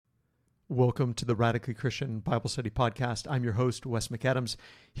Welcome to the Radically Christian Bible Study Podcast. I'm your host, Wes McAdams.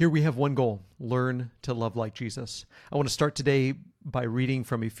 Here we have one goal: learn to love like Jesus. I want to start today by reading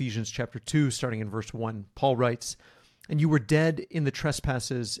from Ephesians chapter 2, starting in verse 1. Paul writes, "And you were dead in the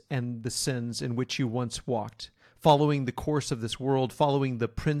trespasses and the sins in which you once walked, following the course of this world, following the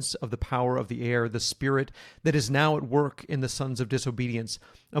prince of the power of the air, the spirit that is now at work in the sons of disobedience,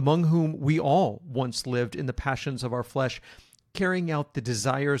 among whom we all once lived in the passions of our flesh, carrying out the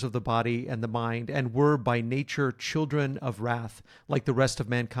desires of the body and the mind, and were by nature children of wrath, like the rest of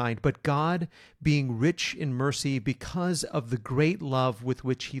mankind. But God, being rich in mercy, because of the great love with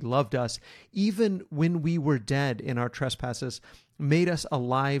which he loved us, even when we were dead in our trespasses, made us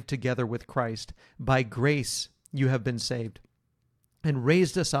alive together with Christ. By grace you have been saved, and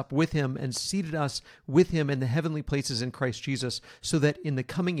raised us up with him and seated us with him in the heavenly places in Christ Jesus, so that in the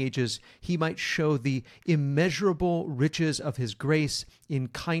coming ages he might show the immeasurable riches of his grace in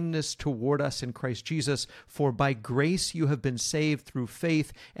kindness toward us in Christ Jesus. For by grace you have been saved through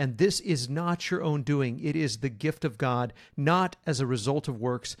faith, and this is not your own doing. It is the gift of God, not as a result of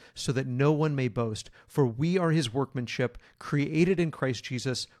works, so that no one may boast. For we are his workmanship, created in Christ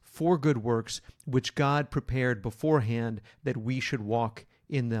Jesus for good works, which God prepared beforehand that we should walk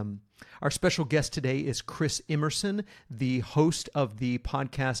in them." Our special guest today is Kris Emerson, the host of the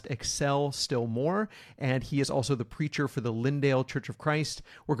podcast Excel Still More, and he is also the preacher for the Lindale Church of Christ.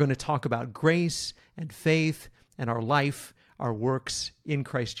 We're going to talk about grace and faith and our life, our works in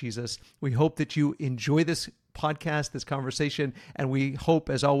Christ Jesus. We hope that you enjoy this podcast, this conversation, and we hope,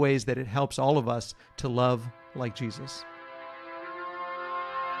 as always, that it helps all of us to love like Jesus.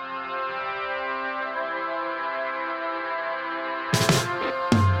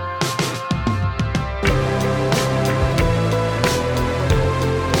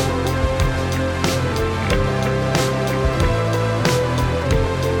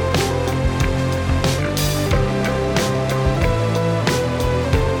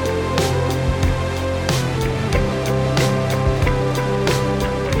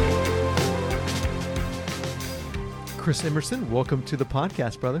 Kris Emerson, welcome to the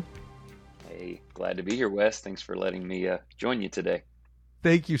podcast, brother. Hey, glad to be here, Wes. Thanks for letting me join you today.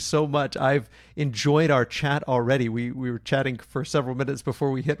 Thank you so much. I've enjoyed our chat already. We were chatting for several minutes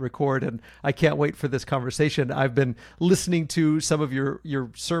before we hit record, and I can't wait for this conversation. I've been listening to some of your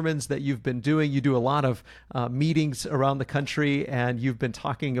sermons that you've been doing. You do a lot of meetings around the country, and you've been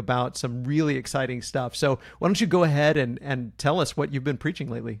talking about some really exciting stuff. So why don't you go ahead and tell us what you've been preaching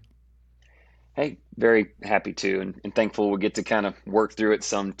lately? Hey, very happy to, and thankful we'll get to kind of work through it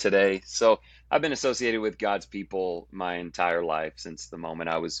some today. So I've been associated with God's people my entire life since the moment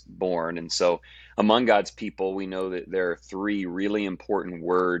I was born. And so among God's people, we know that there are three really important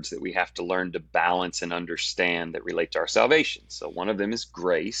words that we have to learn to balance and understand that relate to our salvation. So one of them is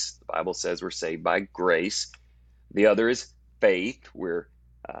grace. The Bible says we're saved by grace. The other is faith. We're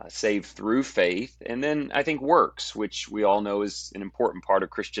saved through faith. And then I think works, which we all know is an important part of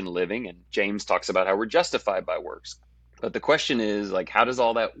Christian living. And James talks about how we're justified by works. But the question is, like, how does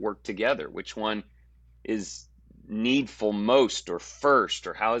all that work together? Which one is needful most or first,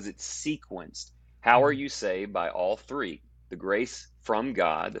 or how is it sequenced? How are you saved by all three? The grace from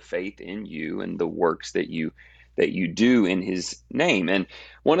God, the faith in you, and the works that you do in his name. And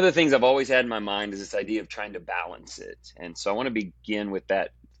one of the things I've always had in my mind is this idea of trying to balance it. And so I want to begin with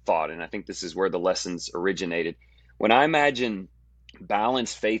that thought. And I think this is where the lessons originated. When I imagine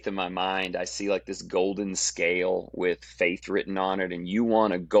balanced faith in my mind, I see like this golden scale with faith written on it. And you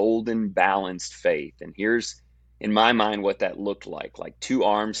want a golden balanced faith. And here's in my mind what that looked like two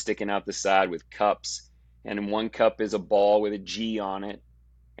arms sticking out the side with cups. And in one cup is a ball with a G on it.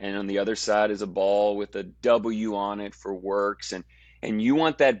 And on the other side is a ball with a W on it for works. And you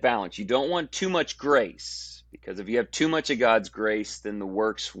want that balance. You don't want too much grace, because if you have too much of God's grace, then the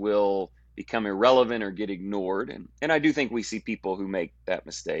works will become irrelevant or get ignored. And I do think we see people who make that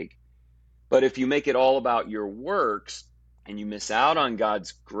mistake. But if you make it all about your works and you miss out on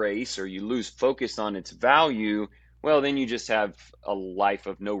God's grace, or you lose focus on its value, well, then you just have a life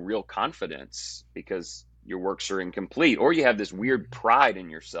of no real confidence because your works are incomplete, or you have this weird pride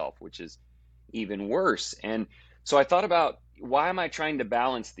in yourself, which is even worse. And so I thought about, why am I trying to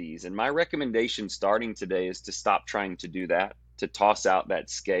balance these? And my recommendation starting today is to stop trying to do that, to toss out that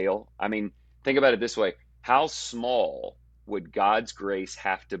scale. I mean, think about it this way. How small would God's grace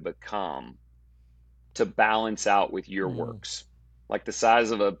have to become to balance out with your works? Like the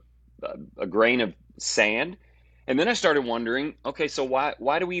size of a grain of sand? And then I started wondering, okay, so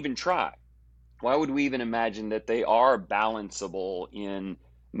why do we even try? Why would we even imagine that they are balanceable in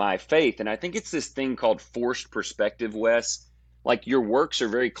my faith? And I think it's this thing called forced perspective, Wes. Like your works are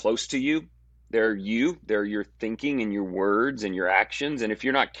very close to you. They're your thinking and your words and your actions. And if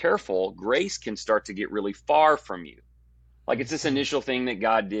you're not careful, grace can start to get really far from you. Like it's this Mhm. initial thing that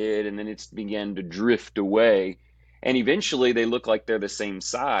God did, and then it's began to drift away. And eventually they look like they're the same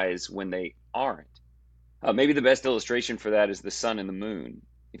size when they aren't. Maybe the best illustration for that is the sun and the moon.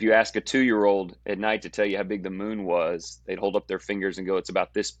 If you ask a 2-year-old at night to tell you how big the moon was, they'd hold up their fingers and go, it's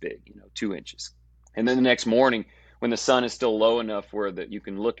about this big, 2 inches. And then the next morning, when the sun is still low enough where that you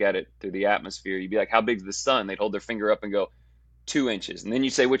can look at it through the atmosphere, you'd be like, how big's the sun? They'd hold their finger up and go, 2 inches. And then you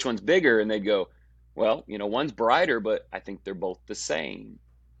say, which one's bigger? And they'd go, well, one's brighter, but I think they're both the same.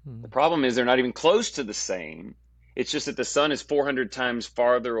 The Mhm. problem is they're not even close to the same. It's just that the sun is 400 times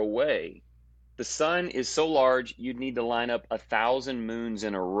farther away. The sun is so large, you'd need to line up 1,000 moons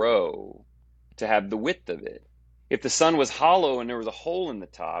in a row to have the width of it. If the sun was hollow and there was a hole in the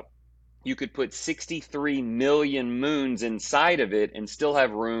top, you could put 63 million moons inside of it and still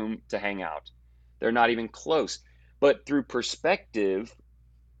have room to hang out. They're not even close. But through perspective,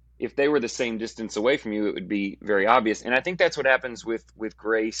 if they were the same distance away from you, it would be very obvious. And I think that's what happens with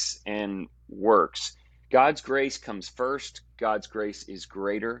grace and works. God's grace comes first. God's grace is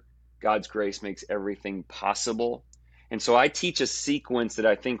greater. God's grace makes everything possible. And so I teach a sequence that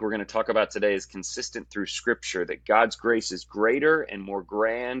I think we're going to talk about today is consistent through Scripture, that God's grace is greater and more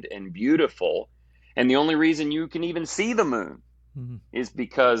grand and beautiful. And the only reason you can even see the moon Mhm. is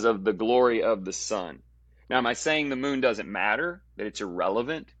because of the glory of the sun. Now, am I saying the moon doesn't matter, that it's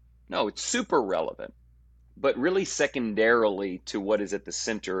irrelevant? No, it's super relevant, but really secondarily to what is at the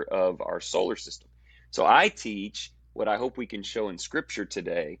center of our solar system. So I teach what I hope we can show in Scripture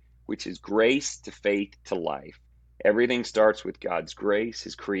today, which is grace to faith to life. Everything starts with God's grace,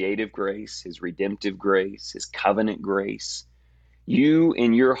 His creative grace, His redemptive grace, His covenant grace. You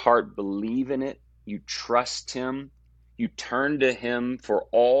in your heart believe in it, you trust Him, you turn to Him for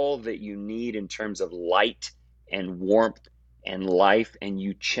all that you need in terms of light and warmth and life, and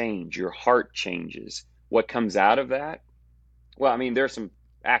you change. Your heart changes. What comes out of that? Well, I mean, there are some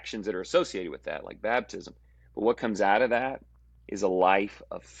actions that are associated with that, like baptism. But what comes out of that is a life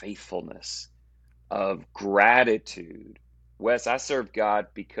of faithfulness, of gratitude. Wes, I serve God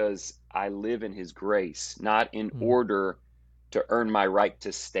because I live in His grace, not in Mhm. order to earn my right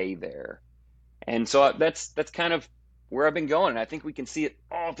to stay there. And so that's kind of where I've been going. And I think we can see it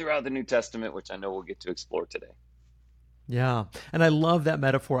all throughout the New Testament, which I know we'll get to explore today. Yeah. And I love that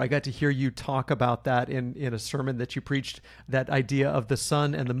metaphor. I got to hear you talk about that in a sermon that you preached, that idea of the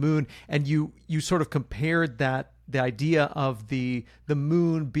sun and the moon. And you sort of compared that the idea of the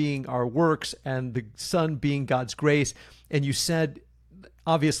moon being our works and the sun being God's grace. And you said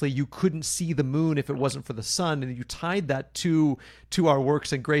obviously you couldn't see the moon if it wasn't for the sun, and you tied that to our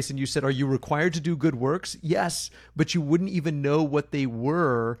works and grace, and you said, are you required to do good works? Yes, but you wouldn't even know what they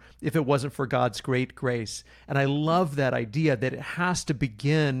were if it wasn't for God's great grace. And I love that idea that it has to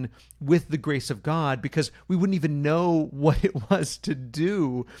begin with the grace of God, because we wouldn't even know what it was to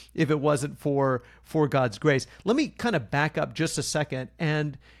do if it wasn't for God's grace. Let me kind of back up just a second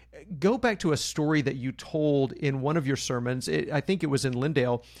and go back to a story that you told in one of your sermons. I think it was in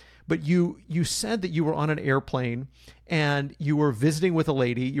Lindale, but you said that you were on an airplane and you were visiting with a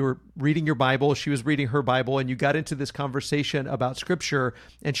lady. You were reading your Bible. She was reading her Bible, and you got into this conversation about Scripture.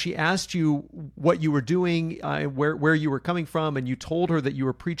 And she asked you what you were doing, where you were coming from, and you told her that you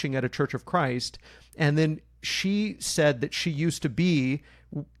were preaching at a Church of Christ. And then she said that she used to be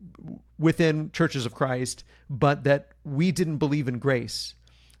within Churches of Christ, but that we didn't believe in grace.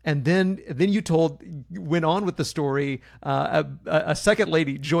 And then you went on with the story. A second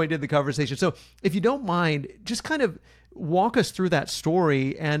lady joined in the conversation. So if you don't mind, just kind of walk us through that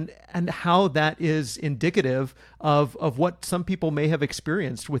story and how that is indicative of what some people may have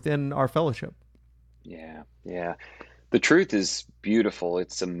experienced within our fellowship. Yeah, yeah. The truth is beautiful.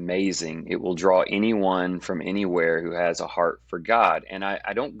 It's amazing. It will draw anyone from anywhere who has a heart for God. And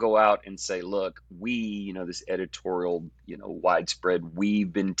I don't go out and say, look, this editorial, widespread,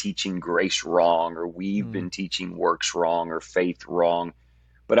 we've been teaching grace wrong, or we've Mm, been teaching works wrong, or faith wrong.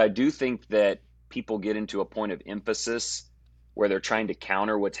 But I do think that people get into a point of emphasis where they're trying to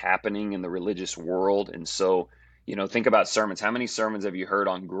counter what's happening in the religious world. And so, think about sermons. How many sermons have you heard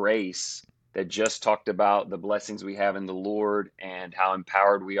on grace that just talked about the blessings we have in the Lord and how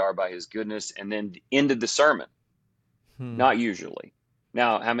empowered we are by His goodness, and then ended the sermon? mm, Not usually.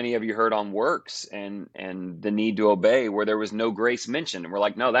 Now, how many have you heard on works and the need to obey, where there was no grace mentioned? And we're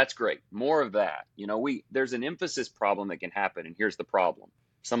like, no, that's great. More of that. There's an emphasis problem that can happen. And here's the problem.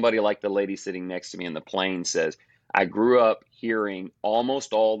 Somebody like the lady sitting next to me in the plane says, I grew up hearing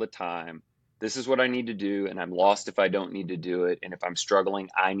almost all the time This is what I need to do, and I'm lost if I don't need to do it. And if I'm struggling,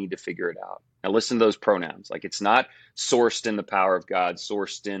 I need to figure it out. Now, listen to those pronouns. Like, it's not sourced in the power of God,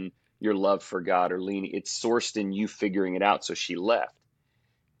 sourced in your love for God or leaning. It's sourced in you figuring it out. So she left.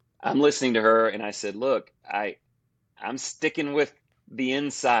 I'm listening to her, and I said, look, I'm sticking with the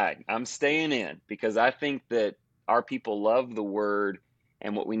inside. I'm staying in because I think that our people love the word,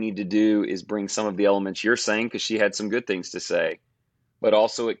 and what we need to do is bring some of the elements you're saying, because she had some good things to say, but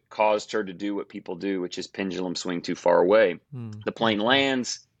also it caused her to do what people do, which is pendulum swing too far away. The plane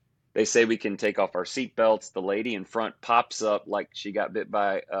lands. They say we can take off our seatbelts. The lady in front pops up like she got bit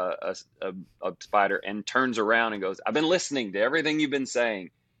by a spider and turns around and goes, I've been listening to everything you've been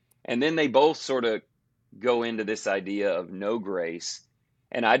saying. And then they both sort of go into this idea of no grace.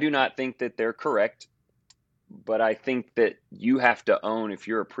 And I do not think that they're correct, but I think that you have to own, if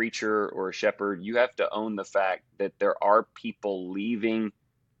you're a preacher or a shepherd, you have to own the fact that there are people leaving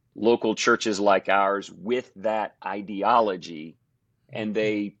local churches like ours with that ideology, and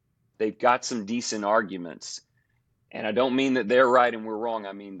they've got some decent arguments. And I don't mean that they're right and we're wrong.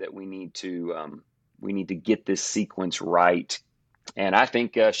 I mean that we need to get this sequence right. And I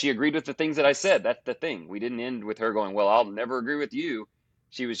think she agreed with the things that I said. That's the thing. We didn't end with her going, well, I'll never agree with you.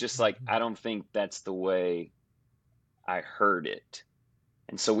 She was just like, I don't think that's the way I heard it.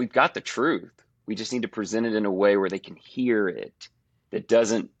 And so we've got the truth. We just need to present it in a way where they can hear it, that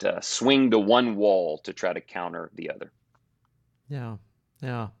doesn't swing to one wall to try to counter the other.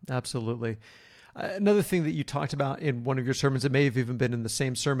 Yeah, absolutely. Another thing that you talked about in one of your sermons, it may have even been in the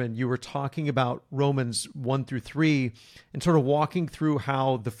same sermon, you were talking about Romans 1-3 and sort of walking through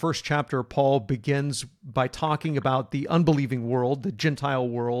how the first chapter, Paul begins by talking about the unbelieving world, the Gentile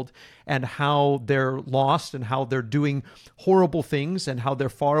world, and how they're lost and how they're doing horrible things and how they're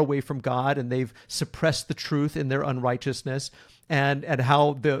far away from God and they've suppressed the truth in their unrighteousness. And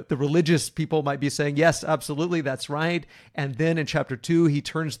how the religious people might be saying, yes, absolutely, that's right. And then in chapter 2, he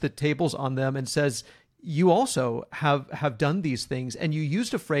turns the tables on them and says, you also have done these things. And you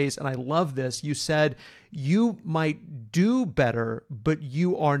used a phrase, and I love this. You said, you might do better, but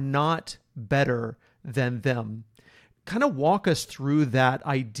you are not better than them. Kind of walk us through that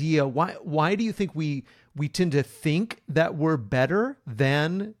idea. Why do you think we tend to think that we're better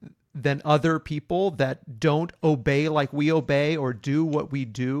than other people that don't obey like we obey or do what we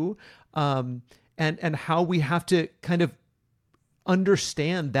do, and how we have to kind of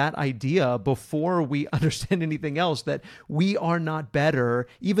understand that idea before we understand anything else, that we are not better,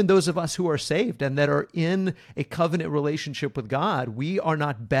 even those of us who are saved and that are in a covenant relationship with God, we are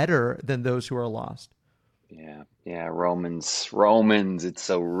not better than those who are lost. Yeah, Romans, it's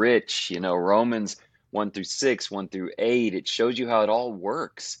so rich, Romans 1-6, 1-8, it shows you how it all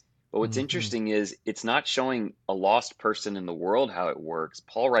works. But what's interesting is it's not showing a lost person in the world how it works.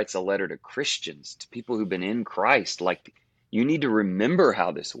 Paul writes a letter to Christians, to people who've been in Christ. Like, you need to remember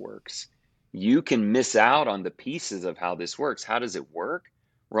how this works. You can miss out on the pieces of how this works. How does it work?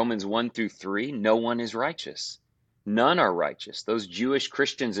 Romans 1-3, no one is righteous. None are righteous. Those Jewish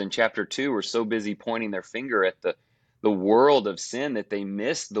Christians in chapter 2 were so busy pointing their finger at the world of sin that they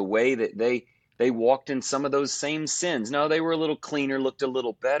missed the way that they walked in some of those same sins. No, they were a little cleaner, looked a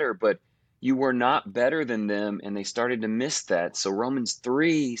little better, but you were not better than them, and they started to miss that. So Romans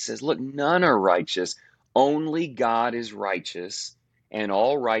 3 says, look, none are righteous. Only God is righteous, and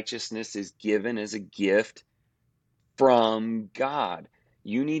all righteousness is given as a gift from God.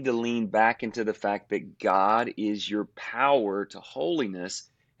 You need to lean back into the fact that God is your power to holiness.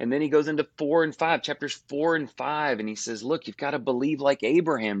 And then he goes into 4 and 5, chapters 4 and 5, and he says, look, you've got to believe like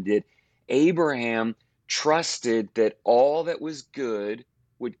Abraham did. Abraham trusted that all that was good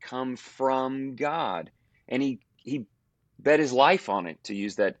would come from God. And he bet his life on it, to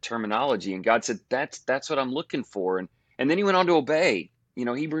use that terminology. And God said, that's what I'm looking for. And then he went on to obey,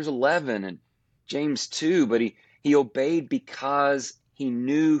 Hebrews 11 and James 2, but he obeyed because he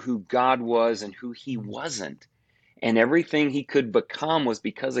knew who God was and who he wasn't. And everything he could become was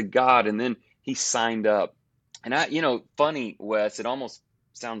because of God. And then he signed up. And funny, Wes, it almost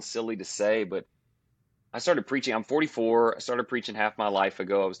sounds silly to say, but I started preaching. I'm 44. I started preaching half my life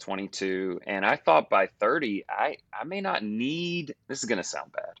ago. I was 22. And I thought by 30, I may not need, this is going to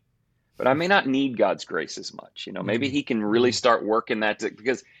sound bad, but I may not need God's grace as much. Maybe he can really start working that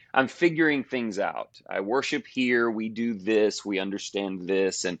because I'm figuring things out. I worship here. We do this. We understand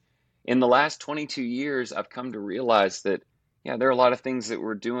this. And in the last 22 years, I've come to realize that, there are a lot of things that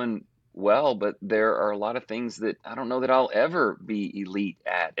we're doing well, but there are a lot of things that I don't know that I'll ever be elite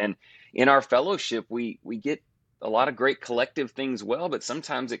at. And in our fellowship, we get a lot of great collective things well, but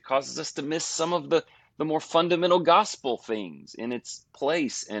sometimes it causes us to miss some of the more fundamental gospel things in its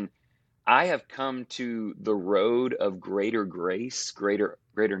place. And I have come to the road of greater grace, greater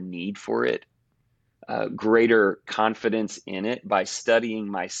need for it, greater confidence in it by studying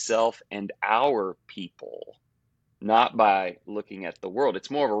myself and our people, not by looking at the world.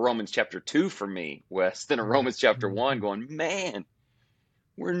 It's more of a Romans chapter 2 for me, Wes, than a Romans chapter 1 Mhm. going, man,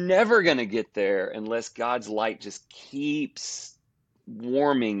 we're never going to get there unless God's light just keeps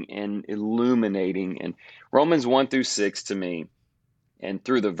warming and illuminating. And Romans 1 through 6 to me, and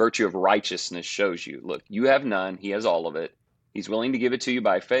through the virtue of righteousness, shows you, look, you have none, he has all of it. He's willing to give it to you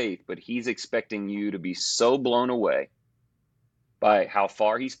by faith, but he's expecting you to be so blown away by how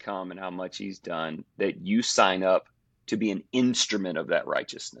far he's come and how much he's done that you sign up to be an instrument of that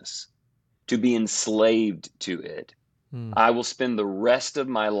righteousness, to be enslaved to it. Mm. I will spend the rest of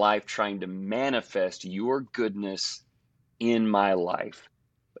my life trying to manifest your goodness in my life.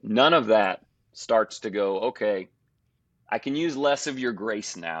 None of that starts to go, okay, I can use less of your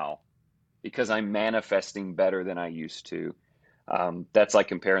grace now because I'm manifesting better than I used to. That's like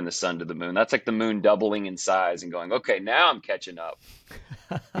comparing the sun to the moon. That's like the moon doubling in size and going, okay, now I'm catching up.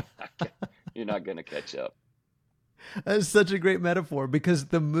 You're not going to catch up. That's such a great metaphor because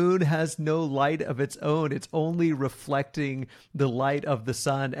the moon has no light of its own. It's only reflecting the light of the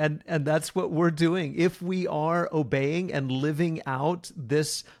sun. And that's what we're doing. If we are obeying and living out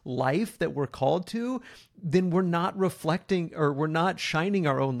this life that we're called to, then we're not reflecting or we're not shining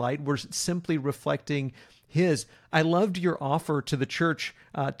our own light. We're simply reflecting his. I loved your offer to the church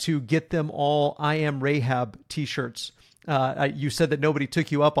to get them all I Am Rahab t-shirts. You said that nobody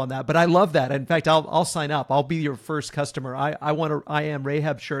took you up on that, but I love that. In fact, I'll sign up. I'll be your first customer. I want a I Am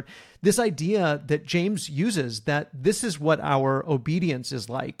Rahab shirt. This idea that James uses, that this is what our obedience is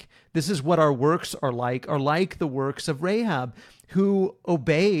like. This is what our works are like the works of Rahab, who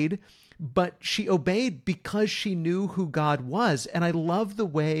obeyed, but she obeyed because she knew who God was. And I love the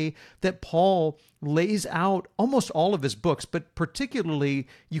way that Paul lays out almost all of his books, but particularly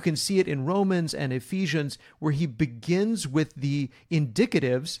you can see it in Romans and Ephesians, where he begins with the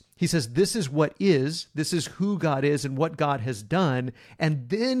indicatives. He says, this is what is, this is who God is and what God has done. And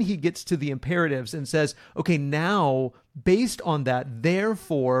then he gets to the imperatives and says, okay, now based on that,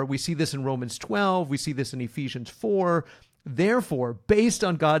 therefore, we see this in Romans 12, we see this in Ephesians 4, therefore, based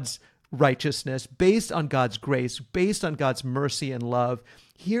on God's righteousness, based on God's grace, based on God's mercy and love,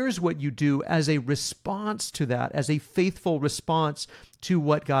 here's what you do as a response to that, as a faithful response to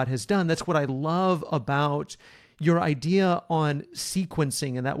what God has done. That's what I love about your idea on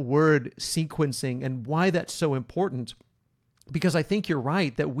sequencing and that word sequencing and why that's so important. Because I think you're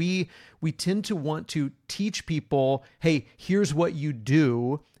right that we tend to want to teach people, hey, here's what you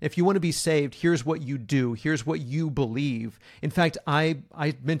do. If you want to be saved, here's what you do. Here's what you believe. In fact, I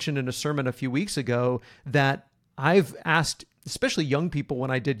mentioned in a sermon a few weeks ago that I've asked, especially young people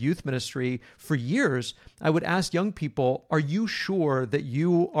when I did youth ministry for years, I would ask young people, are you sure that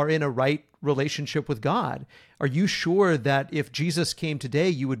you are in a right relationship with God? Are you sure that if Jesus came today,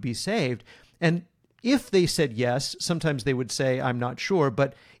 you would be saved? And if they said yes, sometimes they would say, I'm not sure.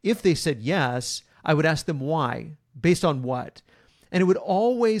 But if they said yes, I would ask them why, based on what? And it would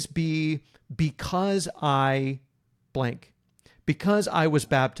always be because I blank, because I was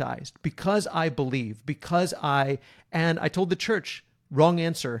baptized, because I believe, and I told the church, wrong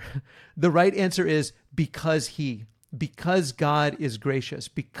answer. The right answer is because God is gracious,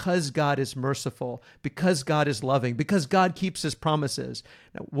 because God is merciful, because God is loving, because God keeps his promises.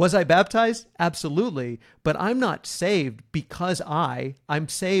 Now, was I baptized? Absolutely. But I'm not saved because I'm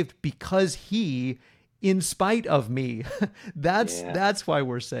saved because he, in spite of me. Yeah, That's why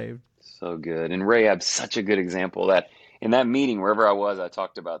we're saved. so good. And Rahab's such a good example of that. In that meeting, wherever I was, I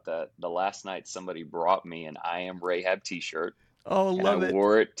talked about that. The last night, somebody brought me an I Am Rahab t-shirt, Oh, and I love it.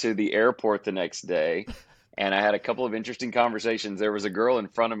 wore it to the airport the next day. And I had a couple of interesting conversations. There was a girl in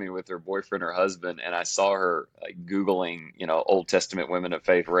front of me with her boyfriend or husband, and I saw her like Googling, Old Testament women of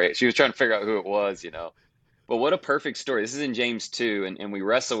faith. She was trying to figure out who it was. But what a perfect story. This is in James 2, and we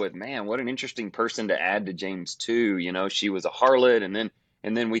wrestle with, man, what an interesting person to add to James 2. She was a harlot,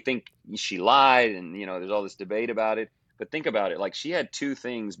 and then we think she lied, and there's all this debate about it. But think about it, like she had two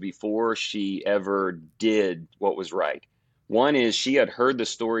things before she ever did what was right. One is she had heard the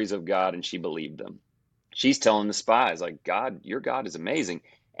stories of God and she believed them. She's telling the spies, like, God, your God is amazing.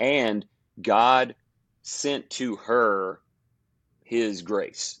 And God sent to her his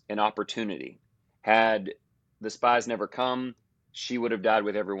grace and opportunity. Had the spies never come, she would have died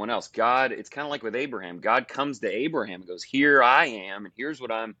with everyone else. God, it's kind of like with Abraham. God comes to Abraham and goes, here I am, and here's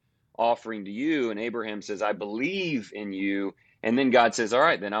what I'm offering to you. And Abraham says, I believe in you. And then God says, all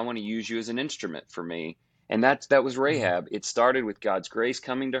right, then I want to use you as an instrument for me. And that was Mm. Rahab. It started with God's grace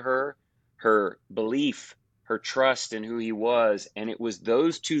coming to her, her belief, her trust in who he was. And it was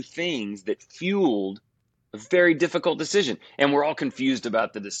those two things that fueled a very difficult decision. And we're all confused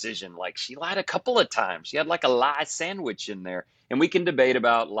about the decision. Like, she lied a couple of times. She had like a lie sandwich in there. And we can debate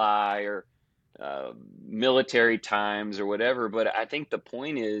about lie or military times or whatever. But I think the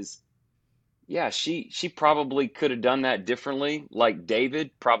point is, yeah, she probably could have done that differently, like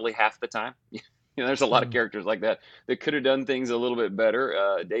David, probably half the time. There's a lot of Mm. characters like that that could have done things a little bit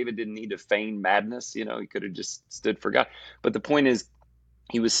better. David didn't need to feign madness. He could have just stood for God. But the point is,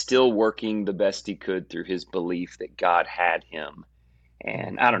 he was still working the best he could through his belief that God had him.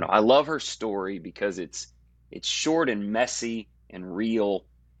 And I don't Mhm. know. I love her story because it's short and messy and real,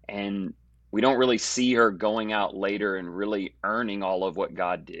 and we don't really see her going out later and really earning all of what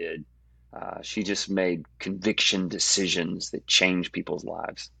God did. She just made conviction decisions that changed people's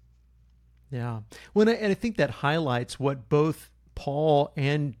lives. Yeah. And I think that highlights what both Paul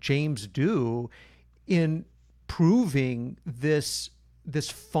and James do in proving this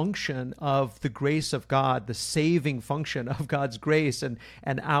function of the grace of God, the saving function of God's grace, and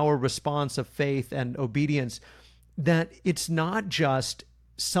our response of faith and obedience, that it's not just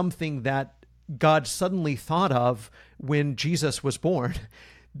something that God suddenly thought of when Jesus was born.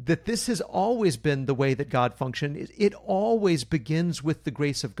 That this has always been the way that God functioned. It always begins with the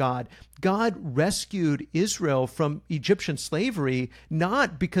grace of God. God rescued Israel from Egyptian slavery,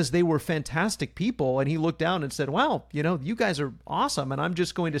 not because they were fantastic people and he looked down and said, wow, you guys are awesome and I'm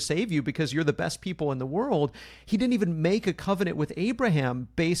just going to save you because you're the best people in the world. He didn't even make a covenant with Abraham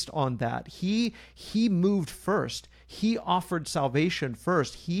based on that. He moved first. He offered salvation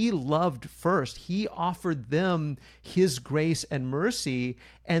first. He loved first. He offered them his grace and mercy.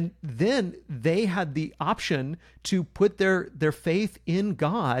 And then they had the option to put their faith in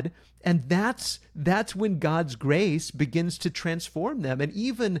God. And that's when God's grace begins to transform them. And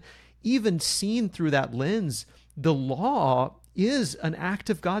even seen through that lens, the law is an act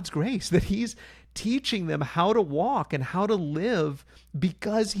of God's grace, that he's teaching them how to walk and how to live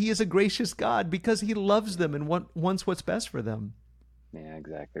because he is a gracious God, because he loves them and wants what's best for them. Yeah,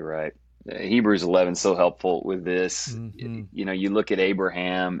 exactly right. Hebrews 11 is so helpful with this. Mm-hmm. You look at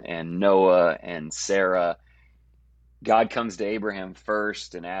Abraham and Noah and Sarah. God comes to Abraham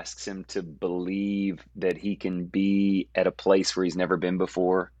first and asks him to believe that he can be at a place where he's never been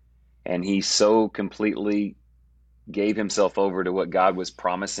before. And he so completely gave himself over to what God was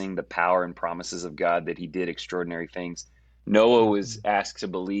promising, the power and promises of God, that he did extraordinary things. Noah was Mm-hmm. asked to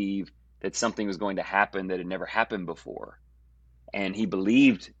believe that something was going to happen that had never happened before. And he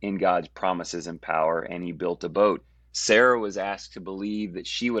believed in God's promises and power, and he built a boat. Sarah was asked to believe that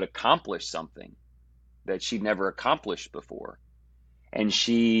she would accomplish something that she'd never accomplished before. And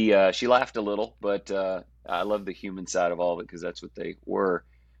she laughed a little, but I love the human side of all of it because that's what they were.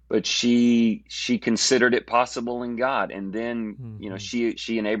 But she considered it possible in God, and then Mm-hmm.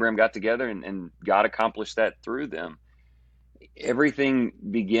 she and Abraham got together, and God accomplished that through them. Everything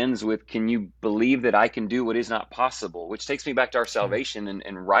begins with, can you believe that I can do what is not possible? Which takes me back to our Yeah. salvation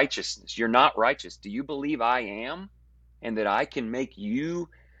and righteousness. You're not righteous. Do you believe I am, and that I can make you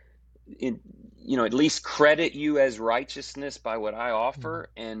in, at least credit you as righteousness by what I Mm-hmm. offer?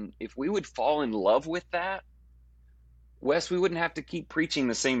 And if we would fall in love with that, Wes, we wouldn't have to keep preaching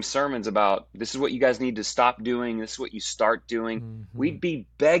the same sermons about this is what you guys need to stop doing, this is what you start doing. Mm-hmm. We'd be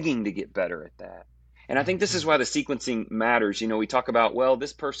begging to get better at that. And I think this is why the sequencing matters. We talk about, well,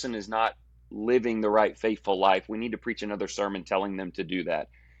 this person is not living the right faithful life. We need to preach another sermon telling them to do that.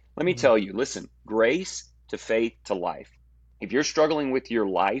 Let me Mm-hmm. tell you, listen, grace to faith to life. If you're struggling with your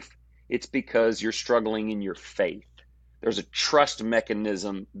life, it's because you're struggling in your faith. There's a trust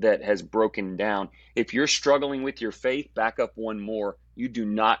mechanism that has broken down. If you're struggling with your faith, back up one more. You do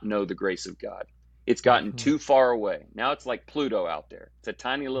not know the grace of God. It's gotten Mm-hmm. too far away. Now it's like Pluto out there. It's a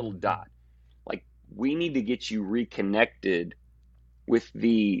tiny little Mm-hmm. dot. Like, we need to get you reconnected with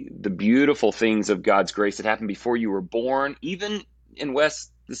the beautiful things of God's grace that happened before you were born. Even in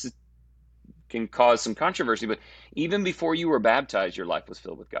West, can cause some controversy, but even before you were baptized, your life was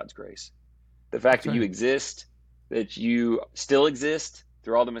filled with God's grace. The fact That's that you right. exist, that you still exist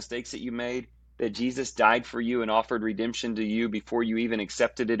through all the mistakes that you made, that Jesus died for you and offered redemption to you before you even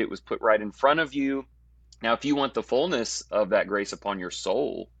accepted it. It was put right in front of you. Now, if you want the fullness of that grace upon your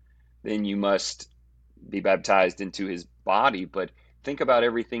soul, then you must be baptized into his body. But think about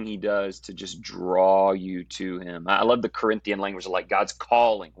everything he does to just draw you to him. I love the Corinthian language of like God's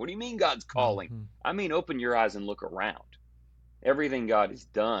calling. What do you mean God's calling? Mm-hmm. I mean, open your eyes and look around. Everything God has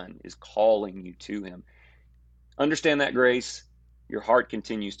done is calling you to him. Understand that grace. Your heart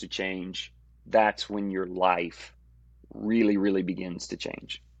continues to change. That's when your life really, really begins to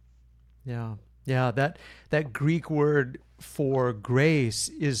change. Yeah. Yeah, that Greek word for grace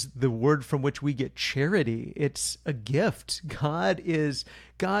is the word from which we get charity. It's a gift. God is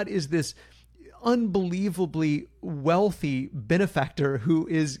this unbelievably wealthy benefactor who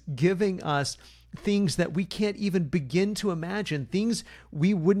is giving us things that we can't even begin to imagine, things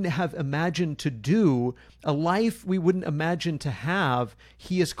we wouldn't have imagined to do, a life we wouldn't imagine to have.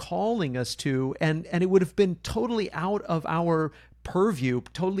 He is calling us to, and it would have been totally out of our purview,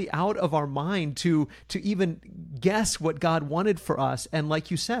 totally out of our mind to even guess what God wanted for us. And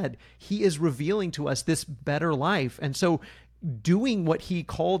like you said, he is revealing to us this better life. And so doing what he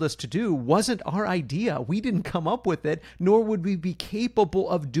called us to do wasn't our idea. We didn't come up with it, nor would we be capable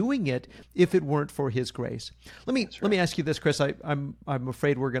of doing it if it weren't for his grace. Let me ask you this, Kris. I'm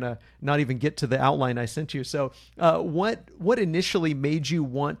afraid we're gonna not even get to the outline I sent you. So, what initially made you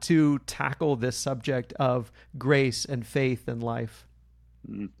want to tackle this subject of grace and faith and life?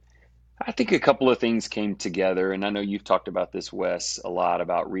 I think a couple of things came together, and I know you've talked about this, Wes, a lot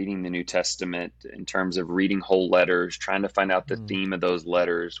about reading the New Testament in terms of reading whole letters, trying to find out the Mm, theme of those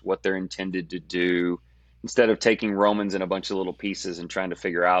letters, what they're intended to do. Instead of taking Romans in a bunch of little pieces and trying to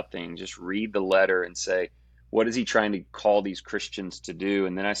figure out things, just read the letter and say, what is he trying to call these Christians to do?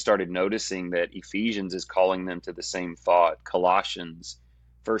 And then I started noticing that Ephesians is calling them to the same thought, Colossians,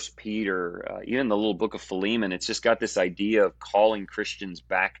 First Peter, even the little book of Philemon. It's just got this idea of calling Christians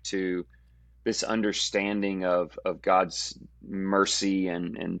back to this understanding of God's mercy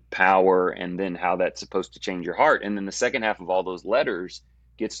and power, and then how that's supposed to change your heart. And then the second half of all those letters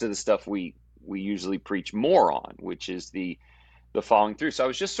gets to the stuff we usually preach more on, which is the following through. So I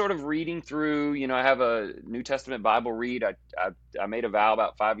was just sort of reading through. I have a New Testament Bible read. I made a vow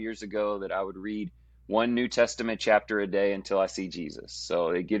about 5 years ago that I would read one New Testament chapter a day until I see Jesus. So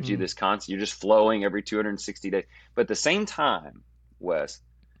it gives you mm, this constant, you're just flowing every 260 days. But at the same time, Wes,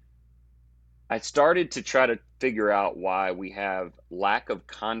 I started to try to figure out why we have lack of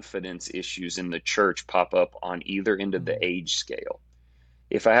confidence issues in the church pop up on either end of the mm, age scale.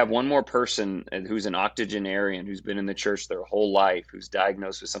 If I have one more person who's an octogenarian, who's been in the church their whole life, who's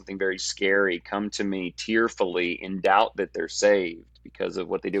diagnosed with something very scary, come to me tearfully in doubt that they're saved because of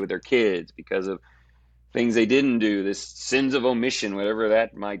what they did with their kids, because of things they didn't do, this sins of omission, whatever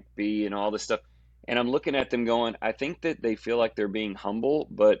that might be, and all this stuff. And I'm looking at them going, I think that they feel like they're being humble,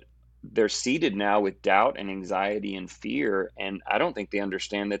 but they're seated now with doubt and anxiety and fear. And I don't think they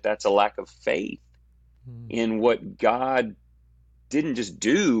understand that that's a lack of faith mm, in what God didn't just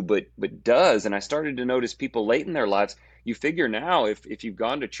do, but does. And I started to notice people late in their lives. You figure now, if you've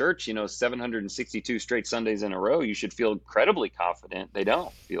gone to church, 762 straight Sundays in a row, you should feel incredibly confident. They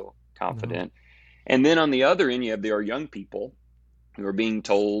don't feel no. confident. And then on the other end, you have our young people who are being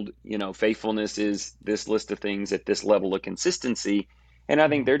told, faithfulness is this list of things at this level of consistency. And I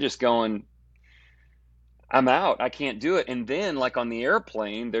think Mm, they're just going, I'm out. I can't do it. And then, like on the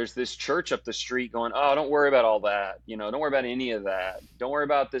airplane, there's this church up the street going, oh, don't worry about all that. Don't worry about any of that. Don't worry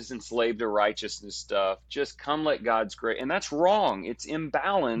about this enslaved to righteousness stuff. Just come let God's grace. And that's wrong. It's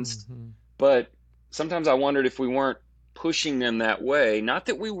imbalanced. mhm, But sometimes I wondered if we weren't pushing them that way. Not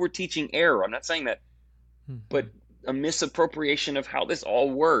that we were teaching error. I'm not saying that, but mhm. a misappropriation of how this all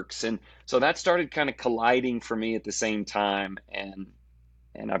works. And so that started kind of colliding for me at the same time. And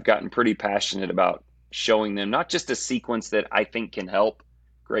I've gotten pretty passionate about showing them not just a sequence that I think can help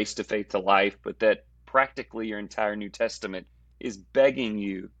grace to faith to life, but that practically your entire New Testament is begging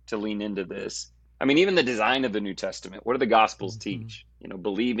you to lean into this. I mean, even the design of the New Testament, what do the Gospels Mhm. teach?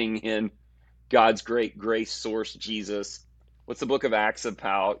 Believing in God's great grace source, Jesus. What's the book of Acts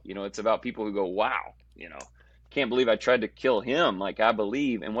about? It's about people who go, wow, can't believe I tried to kill him. Like, I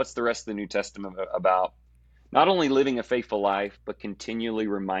believe. And what's the rest of the New Testament about? Not only living a faithful life, but continually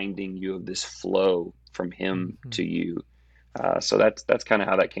reminding you of this flow from him Mhm. to you. So that's kind of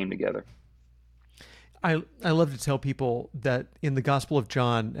how that came together. I love to tell people that in the Gospel of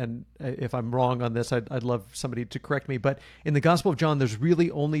John, and if I'm wrong on this, I'd love somebody to correct me, but in the Gospel of John, there's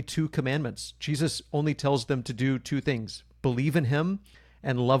really only two commandments. Jesus only tells them to do two things: believe in him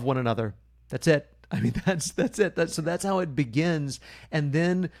and love one another. That's it. I mean, that's it. So that's how it begins. And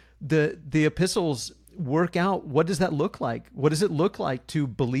then the epistles work out, what does that look like? What does it look like to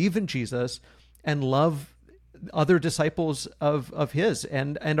believe in Jesus and love other disciples of his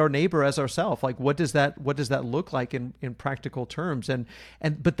and our neighbor as ourselves? Like, what does that look like in practical terms? And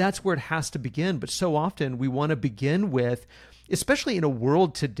but that's where it has to begin. But so often we want to begin with, especially in a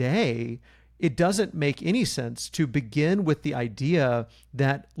world today, it doesn't make any sense to begin with the idea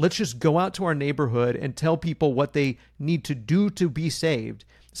that let's just go out to our neighborhood and tell people what they need to do to be saved.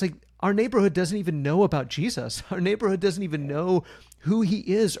 It's like, our neighborhood doesn't even know about Jesus. Our neighborhood doesn't even know who he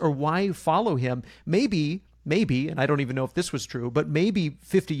is or why follow him. Maybe, and I don't even know if this was true, but maybe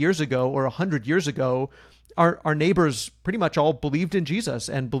 50 years ago or 100 years ago, our neighbors pretty much all believed in Jesus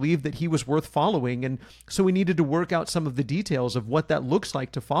and believed that he was worth following. And so we needed to work out some of the details of what that looks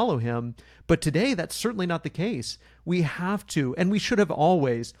like to follow him. But today, that's certainly not the case. We have to, and we should have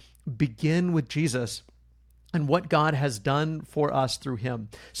always, begin with Jesus and what God has done for us through him.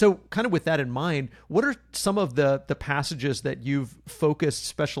 So kind of with that in mind, what are some of the passages that you've focused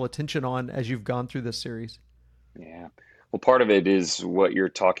special attention on as you've gone through this series? Yeah. Well, part of it is what you're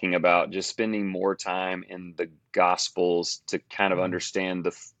talking about, just spending more time in the Gospels to kind of understand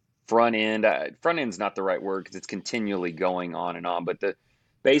the front end. Front end's not the right word because it's continually going on and on, but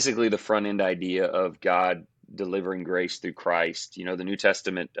basically the front end idea of God delivering grace through Christ. You know, the New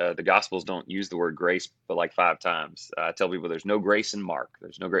Testament, the Gospels don't use the word grace, but like 5 times. I tell people there's no grace in Mark.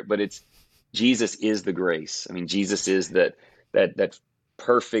 There's no grace, but it's Jesus is the grace. I mean, Jesus is that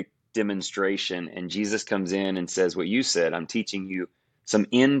perfect demonstration, and Jesus comes in and says what you said. I'm teaching you some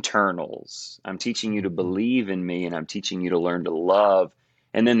internals. I'm teaching you to believe in me, and I'm teaching you to learn to love,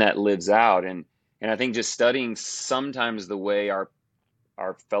 and then that lives out. And I think just studying, sometimes the way our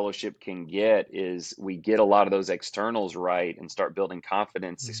fellowship can get is we get a lot of those externals right and start building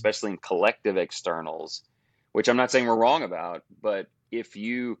confidence, especially in collective externals, which I'm not saying we're wrong about, but if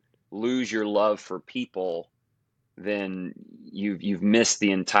you lose your love for people, then you've missed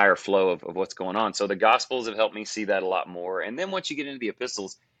the entire flow of what's going on. So the Gospels have helped me see that a lot more. And then once you get into the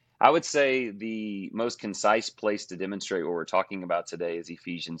epistles, I would say the most concise place to demonstrate what we're talking about today is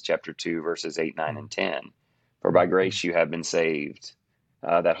Ephesians chapter 2, verses 8, 9, and 10. For by grace you have been saved.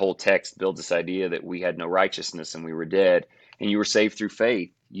 That whole text builds this idea that we had no righteousness and we were dead, and you were saved through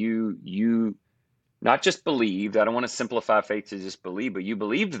faith. You not just believed. I don't want to simplify faith to just believe, but you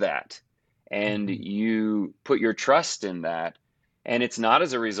believed that. And you put your trust in that. And it's not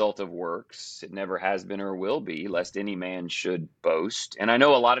as a result of works. It never has been or will be, lest any man should boast. And I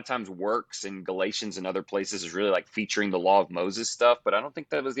know a lot of times works in Galatians and other places is really like featuring the law of Moses stuff, but I don't think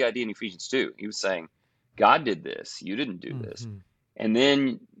that was the idea in Ephesians 2. He was saying, God did this. You didn't do this. And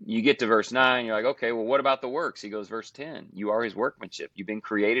then you get to verse 9, you're like, okay, well, what about the works? He goes, verse 10, you are his workmanship. You've been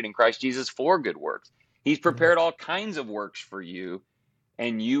created in Christ Jesus for good works. He's prepared all kinds of works for you,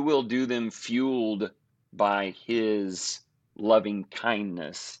 and you will do them fueled by his loving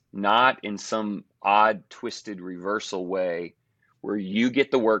kindness, not in some odd, twisted reversal way where you get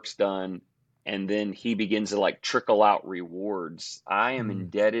the works done and then he begins to like trickle out rewards. I am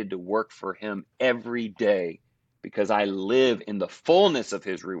indebted to work for him every day because I live in the fullness of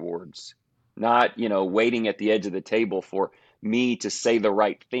his rewards, not, waiting at the edge of the table for me to say the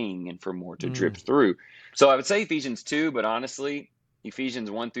right thing and for more to drip through. So I would say Ephesians 2, but honestly, Ephesians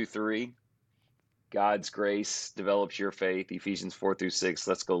 1 through 3, God's grace develops your faith. Ephesians 4 through 6,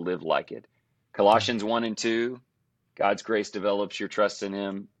 let's go live like it. Colossians 1 and 2, God's grace develops your trust in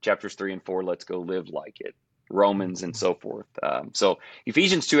him. Chapters 3 and 4, let's go live like it. Romans and so forth. So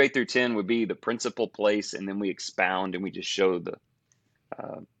Ephesians 2, 8 through 10 would be the principal place, and then we expound and we just show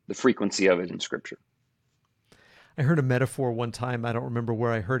the frequency of it in Scripture. I heard a metaphor one time. I don't remember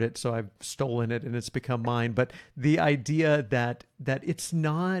where I heard it, so I've stolen it and it's become mine. But the idea that it's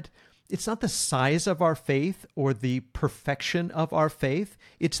not the size of our faith or the perfection of our faith.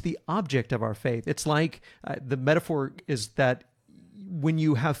 It's the object of our faith. It's like the metaphor is that when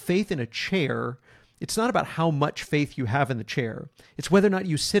you have faith in a chair, it's not about how much faith you have in the chair. It's whether or not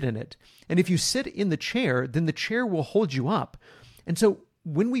you sit in it. And if you sit in the chair, then the chair will hold you up. And so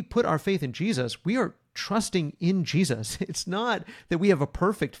when we put our faith in Jesus, we are trusting in Jesus. It's not that we have a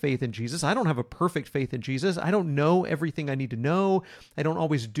perfect faith in Jesus. I don't have a perfect faith in Jesus. I don't know everything I need to know. I don't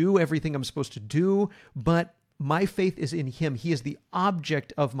always do everything I'm supposed to do, but my faith is in him. He is the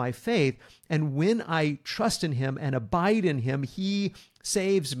object of my faith. And when I trust in him and abide in him, he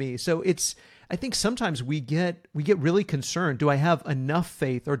saves me. So I think sometimes we get really concerned. Do I have enough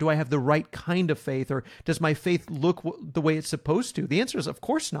faith, or do I have the right kind of faith, or does my faith look the way it's supposed to? The answer is of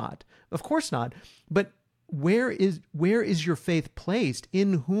course not. Of course not. But where is your faith placed?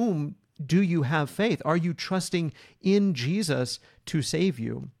 In whom do you have faith? Are you trusting in Jesus to save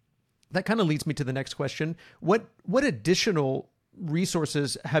you? That kind of leads me to the next question. What additional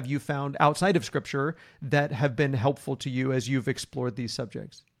resources have you found outside of Scripture that have been helpful to you as you've explored these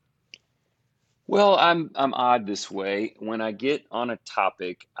subjects? Well, I'm odd this way. When I get on a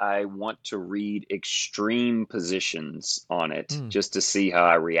topic, I want to read extreme positions on it just to see how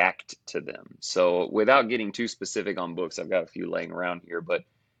I react to them. So without getting too specific on books, I've got a few laying around here, but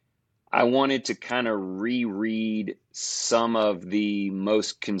I wanted to kind of reread some of the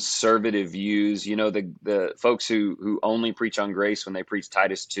most conservative views. The folks who only preach on grace when they preach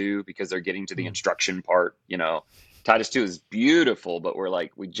Titus 2 because they're getting to the Mm. instruction part. Titus 2 is beautiful, but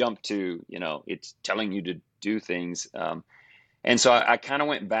we jump to, it's telling you to do things. And so I kind of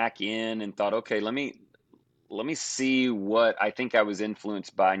went back in and thought, okay, let me see what I think I was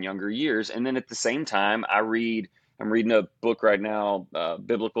influenced by in younger years. And then at the same time, I'm reading a book right now,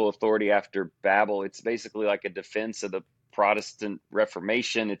 Biblical Authority After Babel. It's basically like a defense of the Protestant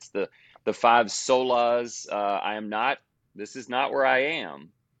Reformation. It's the five solas. This is not where I am,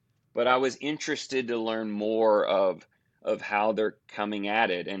 but I was interested to learn more of how they're coming at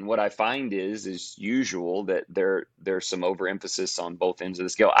it. And what I find is usual that there's some overemphasis on both ends of the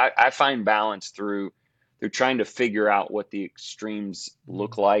scale. I find balance through trying to figure out what the extremes Mm.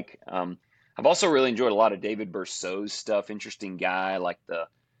 look like. I've also really enjoyed a lot of David Berceau's stuff. Interesting guy, like the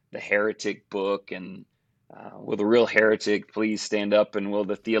Heretic book, and will the real heretic please stand up, and will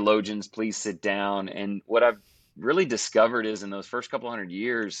the theologians please sit down? And what I've really discovered is in those first couple hundred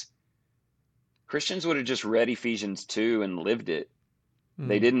years, Christians would have just read Ephesians 2 and lived it.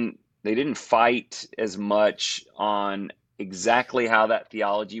 They Mm. didn't fight as much on exactly how that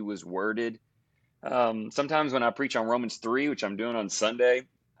theology was worded. Sometimes when I preach on Romans 3, which I'm doing on Sunday,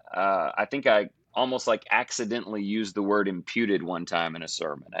 I think I almost like accidentally used the word imputed one time in a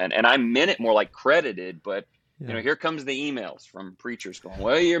sermon. And I meant it more like credited, but Yeah. here comes the emails from preachers going,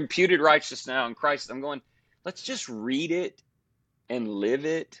 well, you're imputed righteous now in Christ. I'm going, let's just read it and live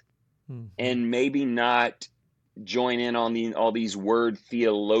it, Mm-hmm. and maybe not join in on all these word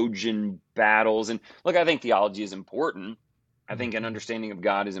theologian battles. And look, I think theology is important. I think an Mm-hmm. understanding of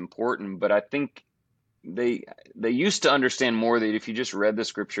God is important, but I think they used to understand more that if you just read the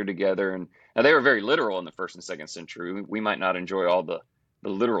scripture together, and now they were very literal in the first and second century. We might not enjoy all the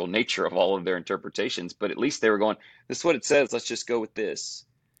literal nature of all of their interpretations, but at least they were going, this is what it says, let's just go with this.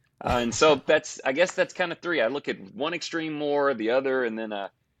 And so I guess that's kind of three. I look at one extreme more, the other, and then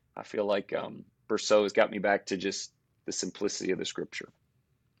I feel like Berceau has got me back to just the simplicity of the scripture.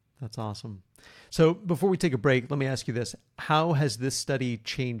 That's awesome. So before we take a break, let me ask you this. How has this study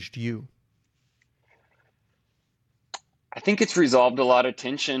changed you? I think it's resolved a lot of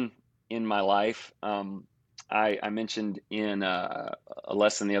tension in my life. I mentioned in a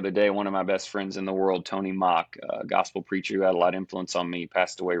lesson the other day, one of my best friends in the world, Tony Mock, a gospel preacher who had a lot of influence on me,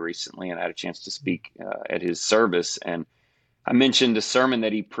 passed away recently, and I had a chance to speak at his service. And I mentioned a sermon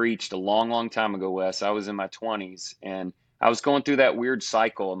that he preached a long, long time ago, Wes. I was in my 20s, and I was going through that weird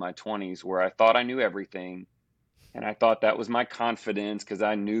cycle in my 20s where I thought I knew everything. And I thought that was my confidence because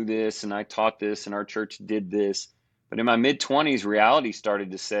I knew this and I taught this and our church did this. But in my mid 20s, reality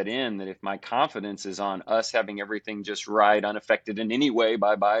started to set in that if my confidence is on us having everything just right, unaffected in any way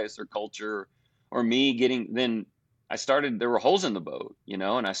by bias or culture or me getting, then there were holes in the boat,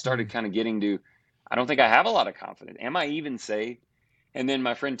 and I started Mm. kind of getting to, I don't think I have a lot of confidence. Am I even saved? And then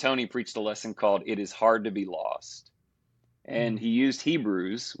my friend Tony preached a lesson called It Is Hard to Be Lost. And Mm. he used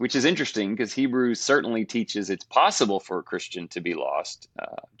Hebrews, which is interesting because Hebrews certainly teaches it's possible for a Christian to be lost,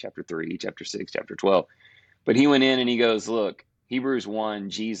 chapter 3, chapter 6, chapter 12. But he went in and he goes, look, Hebrews 1,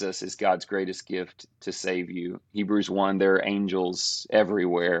 Jesus is God's greatest gift to save you. Hebrews 1, there are angels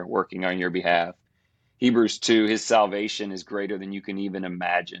everywhere working on your behalf. Hebrews 2, his salvation is greater than you can even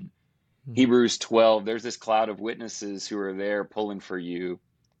imagine. Mm. Hebrews 12, there's this cloud of witnesses who are there pulling for you.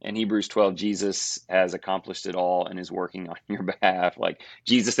 And Hebrews 12, Jesus has accomplished it all and is working on your behalf. Like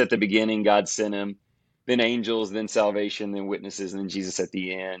Jesus at the beginning, God sent him, then angels, then salvation, then witnesses, and then Jesus at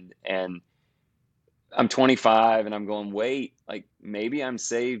the end. And I'm 25 and I'm going, wait, like maybe I'm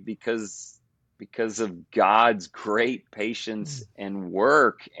saved because of God's great patience Mm. and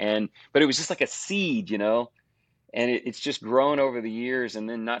work. But it was just like a seed, and it's just grown over the years. And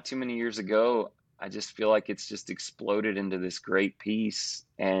then not too many years ago, I just feel like it's just exploded into this great peace.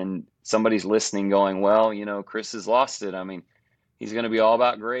 And somebody's listening going, well, Kris has lost it. I mean, he's going to be all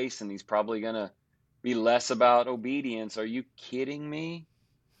about grace and he's probably going to be less about obedience. Are you kidding me?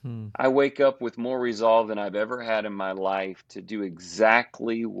 Mm. I wake up with more resolve than I've ever had in my life to do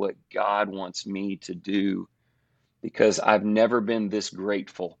exactly what God wants me to do, because I've never been this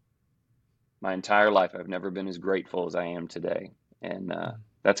grateful. My entire life, I've never been as grateful as I am today. And Mm.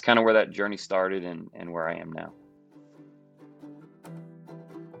 that's kind of where that journey started and where I am now.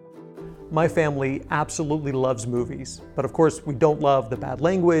 My family absolutely loves movies, but of course we don't love the bad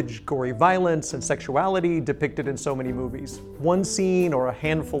language, gory violence, and sexuality depicted in so many movies. One scene or a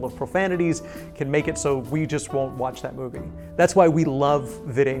handful of profanities can make it so we just won't watch that movie. That's why we love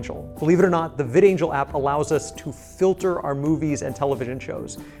VidAngel. Believe it or not, the VidAngel app allows us to filter our movies and television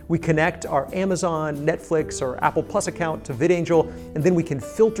shows. We connect our Amazon, Netflix, or Apple Plus account to VidAngel, and then we can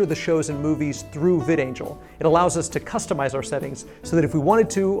filter the shows and movies through VidAngel. It allows us to customize our settings so that if we wanted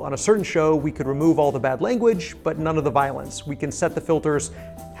to, on a certain show, we could remove all the bad language, but none of the violence. We can set the filters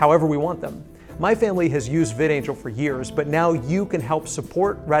however we want them. My family has used VidAngel for years, but now you can help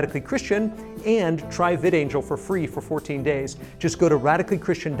support Radically Christian and try VidAngel for free for 14 days. Just go to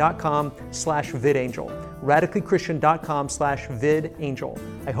radicallychristian.com/VidAngel.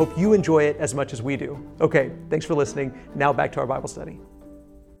 radicallychristian.com/VidAngel. I hope you enjoy it as much as we do. Okay, thanks for listening. Now back to our Bible study.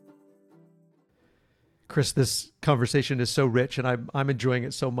 Kris, this conversation is so rich, and I'm enjoying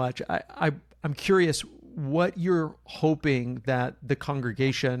it so much. I'm curious what you're hoping that the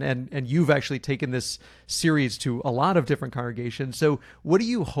congregation, and you've actually taken this series to a lot of different congregations. So what are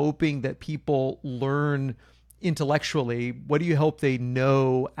you hoping that people learn intellectually? What do you hope they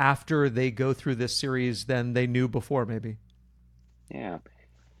know after they go through this series than they knew before, maybe? Yeah.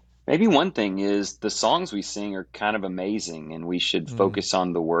 Maybe one thing is the songs we sing are kind of amazing, and we should focus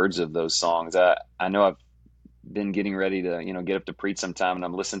on the words of those songs. I know I've been getting ready to, get up to preach sometime, and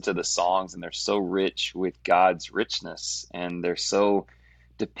I'm listening to the songs, and they're so rich with God's richness, and they're so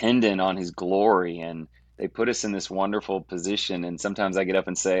dependent on His glory, and they put us in this wonderful position. And sometimes I get up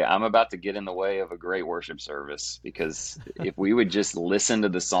and say, I'm about to get in the way of a great worship service, because if we would just listen to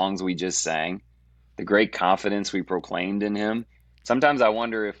the songs we just sang, the great confidence we proclaimed in Him, sometimes I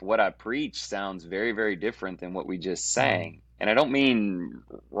wonder if what I preach sounds very, very different than what we just sang. And I don't mean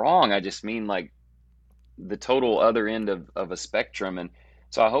wrong. I just mean like the total other end of a spectrum. And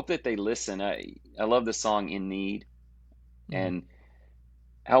so I hope that they listen. I love the song In Need. And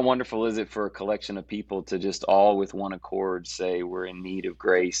how wonderful is it for a collection of people to just all with one accord say, we're in need of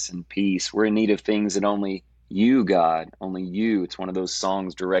grace and peace. We're in need of things that only you, God, only you. It's one of those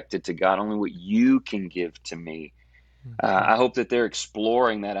songs directed to God. Only what you can give to me. I hope that they're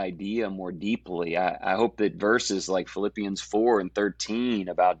exploring that idea more deeply. I hope that verses like Philippians 4:13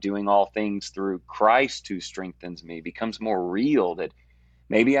 about doing all things through Christ who strengthens me becomes more real, that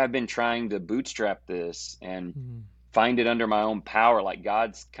maybe I've been trying to bootstrap this and find it under my own power, like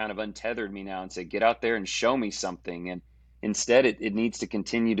God's kind of untethered me now and said, get out there and show me something. And instead, it needs to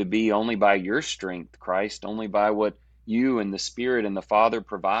continue to be only by your strength, Christ, only by what you and the Spirit and the Father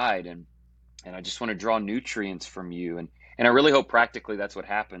provide. And I just want to draw nutrients from you. And I really hope practically that's what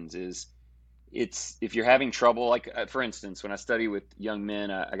happens is if you're having trouble, like for instance, when I study with young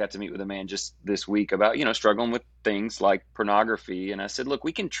men, I got to meet with a man just this week about, struggling with things like pornography. And I said, look,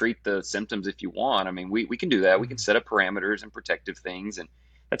 we can treat the symptoms if you want. I mean, we can do that. We can set up parameters and protective things. And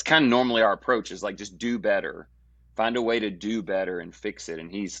that's kind of normally our approach is like, just do better, find a way to do better and fix it.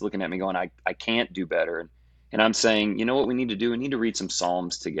 And he's looking at me going, I can't do better. And I'm saying, you know what we need to do? We need to read some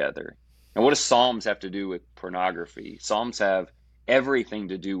Psalms together. And what do Psalms have to do with pornography? Psalms have everything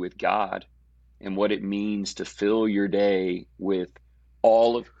to do with God and what it means to fill your day with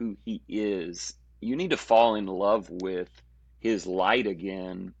all of who He is. You need to fall in love with His light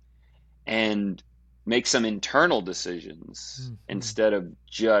again and make some internal decisions instead of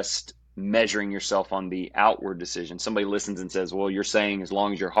just measuring yourself on the outward decision. Somebody listens and says, well, you're saying as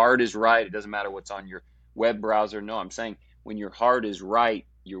long as your heart is right, it doesn't matter what's on your web browser. No, I'm saying when your heart is right,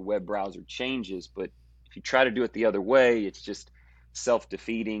 your web browser changes. But if you try to do it the other way, it's just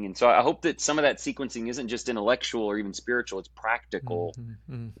self-defeating. And so I hope that some of that sequencing isn't just intellectual or even spiritual. It's practical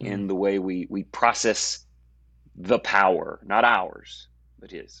in the way we process the power, not ours, but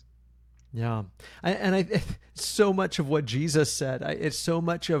His. Yeah. So much of what Jesus said, it's so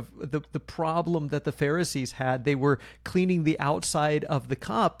much of the problem that the Pharisees had. They were cleaning the outside of the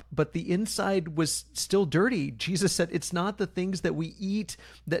cup, but the inside was still dirty. Jesus said, it's not the things that we eat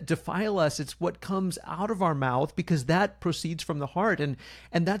that defile us. It's what comes out of our mouth, because that proceeds from the heart. And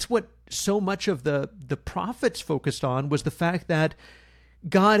that's what so much of the prophets focused on, was the fact that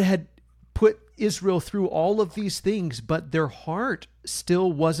God had put Israel through all of these things, but their heart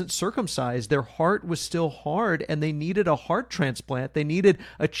still wasn't circumcised. Their heart was still hard, and they needed a heart transplant. They needed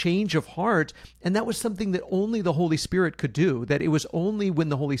a change of heart. And that was something that only the Holy Spirit could do, that it was only when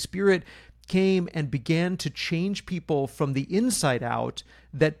the Holy Spirit came and began to change people from the inside out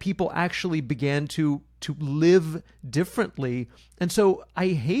that people actually began to live differently. And so I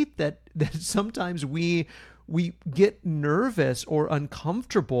hate that sometimes we get nervous or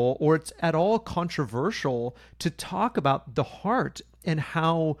uncomfortable, or it's at all controversial to talk about the heart. and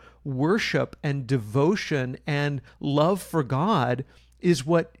how worship and devotion and love for God is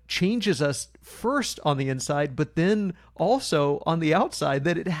what changes us first on the inside, but then also on the outside,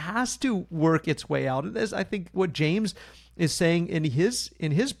 that it has to work its way out. And as I think what James is saying in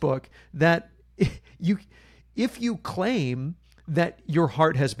his book, that if you claim that your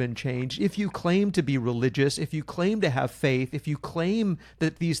heart has been changed, if you claim to be religious, if you claim to have faith, if you claim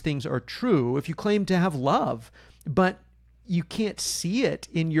that these things are true, if you claim to have love, but you can't see it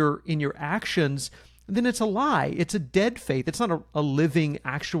in your actions, then it's a lie. It's a dead faith. It's not a living,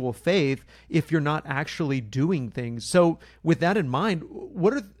 actual faith if you're not actually doing things. So with that in mind,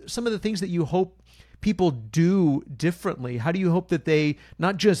 what are some of the things that you hope people do differently? How do you hope that they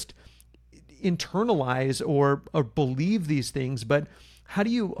not just internalize or believe these things, but how do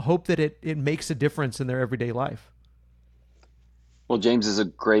you hope that it makes a difference in their everyday life? Well, James is a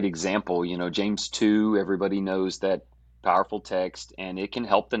great example. James 2, everybody knows that powerful text, and it can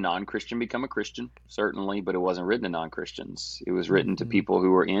help the non-Christian become a Christian, certainly, but it wasn't written to non-Christians. It was written to people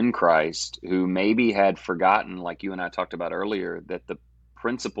who were in Christ, who maybe had forgotten, like you and I talked about earlier, that the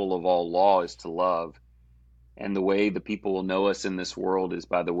principle of all law is to love. And the way the people will know us in this world is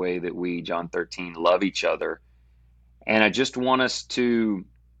by the way that we, John 13, love each other. And I just want us to,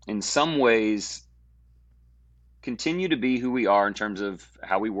 in some ways, continue to be who we are in terms of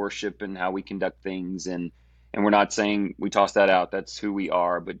how we worship and how we conduct things. And we're not saying we toss that out. That's who we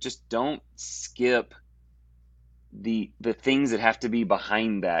are. But just don't skip the things that have to be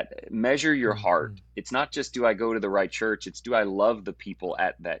behind that. Measure your heart. It's not just, do I go to the right church? It's, do I love the people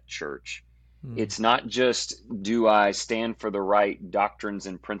at that church? It's not just, do I stand for the right doctrines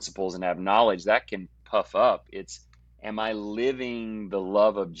and principles and have knowledge? That can puff up. It's, am I living the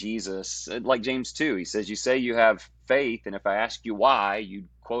love of Jesus? Like James 2, he says, you say you have faith, and if I ask you why, you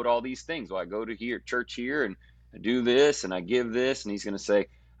quote all these things. Well, I go to church here, and I do this, and I give this. And he's going to say,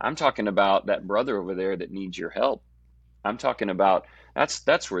 I'm talking about that brother over there that needs your help. I'm talking about,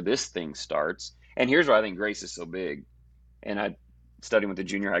 that's where this thing starts. And here's why I think grace is so big. And I studying with the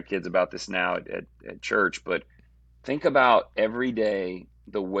junior high kids about this now at church, but think about every day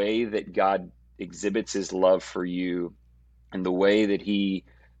the way that God exhibits his love for you and the way that he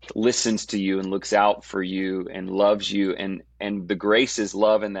listens to you and looks out for you and loves you, and the grace is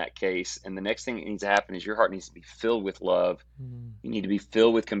love in that case. And the next thing that needs to happen is your heart needs to be filled with love. You need to be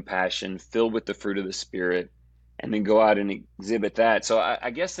filled with compassion, filled with the fruit of the Spirit, and then go out and exhibit that. So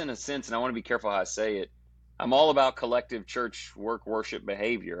I guess in a sense, and I want to be careful how I say it, I'm all about collective church worship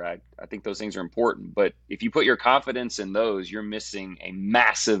behavior. I think those things are important. But if you put your confidence in those, you're missing a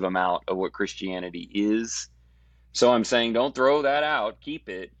massive amount of what Christianity is. So I'm saying, don't throw that out, keep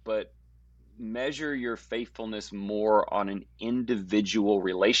it, but measure your faithfulness more on an individual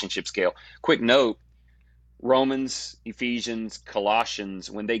relationship scale. Quick note, Romans, Ephesians, Colossians,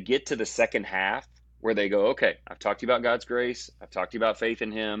 when they get to the second half where they go, okay, I've talked to you about God's grace, I've talked to you about faith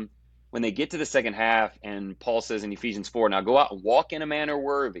in him. When they get to the second half, and Paul says in Ephesians 4, now go out and walk in a manner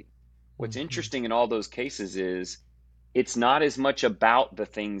worthy. What's interesting in all those cases is it's not as much about the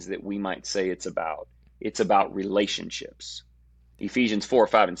things that we might say it's about. It's about relationships. Ephesians 4,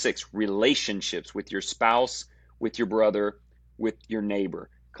 5, and 6, relationships with your spouse, with your brother, with your neighbor.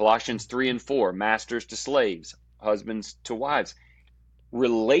 Colossians 3 and 4, masters to slaves, husbands to wives.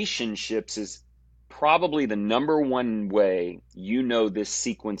 Relationships is probably the number one way this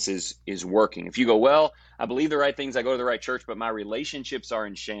sequence is working. If you go, well, I believe the right things, I go to the right church, but my relationships are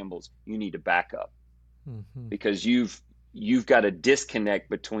in shambles, you need to back up. Because you've got a disconnect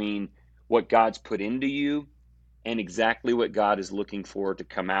between what God's put into you and exactly what God is looking for to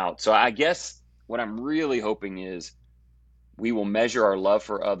come out. So I guess what I'm really hoping is we will measure our love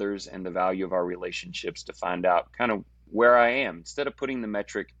for others and the value of our relationships to find out kind of where I am, instead of putting the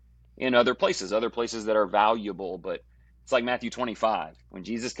metric in other places that are valuable. But it's like Matthew 25. When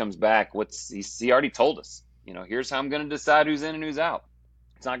Jesus comes back, he already told us, here's how I'm going to decide who's in and who's out.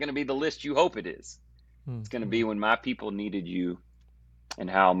 It's not going to be the list you hope it is. It's going to be when my people needed you and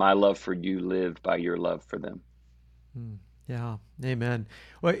how my love for you lived by your love for them. Yeah. Amen.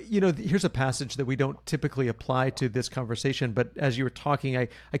 Well, here's a passage that we don't typically apply to this conversation, but as you were talking, I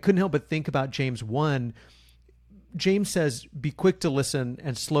couldn't help but think about James 1. James says, be quick to listen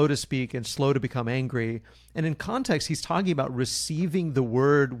and slow to speak and slow to become angry. And in context, he's talking about receiving the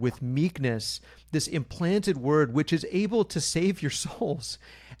word with meekness, this implanted word, which is able to save your souls.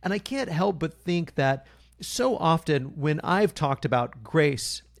 And I can't help but think that so often when I've talked about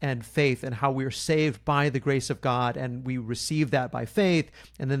grace and faith and how we're saved by the grace of God and we receive that by faith,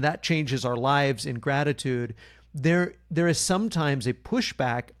 and then that changes our lives in gratitude, there is sometimes a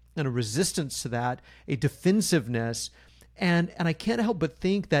pushback and a resistance to that, a defensiveness. And I can't help but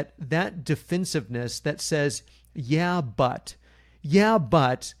think that that defensiveness that says, yeah, but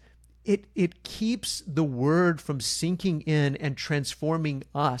it keeps the word from sinking in and transforming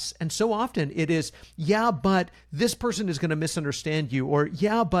us. And so often it is, yeah, but this person is going to misunderstand you, or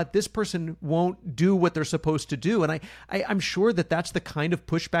yeah, but this person won't do what they're supposed to do. And I'm sure that that's the kind of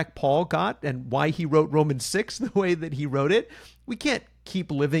pushback Paul got and why he wrote Romans 6 the way that he wrote it. We can't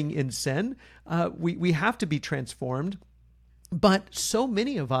keep living in sin. We have to be transformed. But so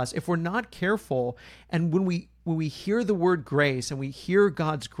many of us, if we're not careful, and when we hear the word grace and we hear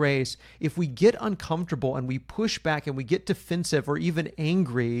God's grace, if we get uncomfortable and we push back and we get defensive or even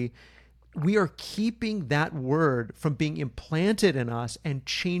angry, we are keeping that word from being implanted in us and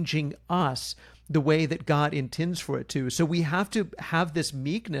changing us the way that God intends for it to. So we have to have this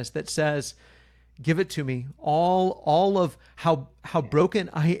meekness that says, give it to me. All of how broken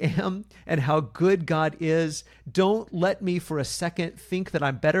I am and how good God is. Don't let me for a second think that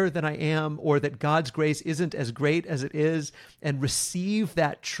I'm better than I am, or that God's grace isn't as great as it is, and receive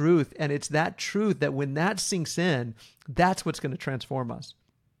that truth. And it's that truth that when that sinks in, that's what's going to transform us.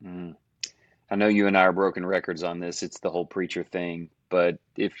 I know you and I are broken records on this. It's the whole preacher thing. But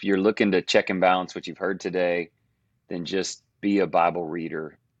if you're looking to check and balance what you've heard today, then just be a Bible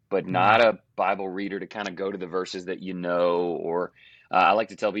reader, but not a Bible reader to kind of go to the verses that you know, or I like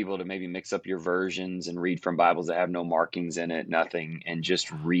to tell people to maybe mix up your versions and read from Bibles that have no markings in it, nothing, and just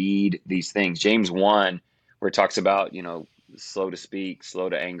read these things. James 1, where it talks about, slow to speak, slow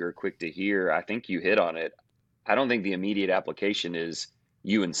to anger, quick to hear. I think you hit on it. I don't think the immediate application is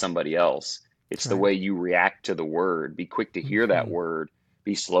you and somebody else. It's the Right. way you react to the word. Be quick to hear that word.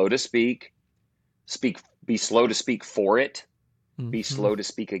 Be slow to speak. Be slow to speak for it. Be slow to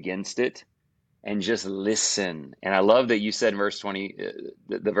speak against it, and just listen. And I love that you said in verse 20,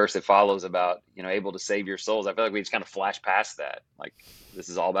 the verse that follows about, able to save your souls. I feel like we just kind of flash past that. Like, this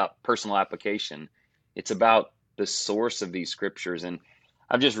is all about personal application. It's about the source of these scriptures. And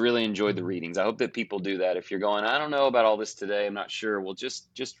I've just really enjoyed the readings. I hope that people do that. If you're going, I don't know about all this today, I'm not sure. Well,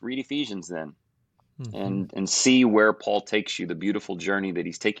 just read Ephesians then. And see where Paul takes you, the beautiful journey that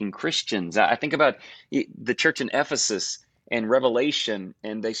he's taking Christians. I think about the church in Ephesus and Revelation,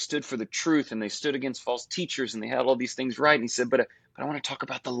 and they stood for the truth, and they stood against false teachers, and they had all these things right. And he said, but I want to talk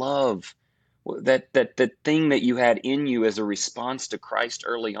about the love, that thing that you had in you as a response to Christ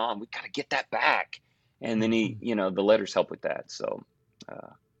early on. We've got to get that back. And then the letters help with that. So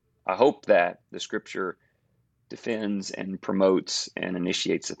I hope that the scripture defends and promotes and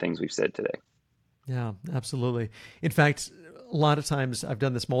initiates the things we've said today. Yeah, absolutely. In fact, a lot of times, I've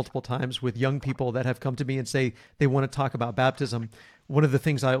done this multiple times with young people that have come to me and say they want to talk about baptism. One of the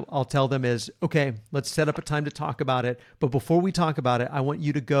things I'll tell them is, okay, let's set up a time to talk about it. But before we talk about it, I want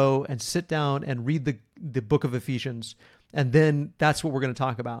you to go and sit down and read the book of Ephesians. And then that's what we're going to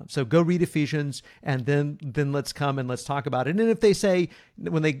talk about. So go read Ephesians, and then let's come and let's talk about it. And if they say,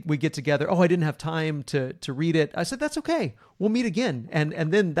 when we get together, oh, I didn't have time to read it, I said, that's okay. We'll meet again. And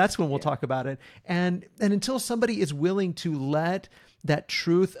then that's when we'll talk about it. And until somebody is willing to let that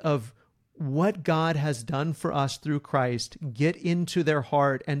truth of what God has done for us through Christ get into their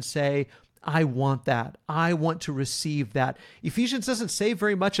heart and say, I want that. I want to receive that. Ephesians doesn't say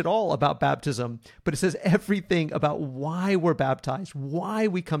very much at all about baptism, but it says everything about why we're baptized, why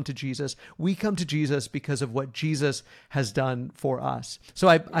we come to Jesus. We come to Jesus because of what Jesus has done for us. So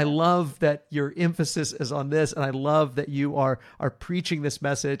I love that your emphasis is on this, and I love that you are preaching this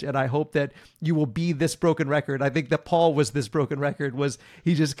message, and I hope that you will be this broken record. I think that Paul was this broken record, was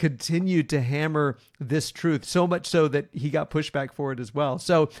he just continued to hammer this truth, so much so that he got pushback for it as well.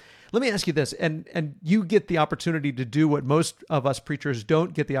 So let me ask you this, and you get the opportunity to do what most of us preachers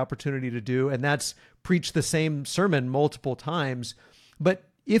don't get the opportunity to do, and that's preach the same sermon multiple times. But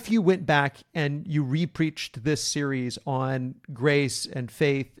if you went back and you re-preached this series on grace and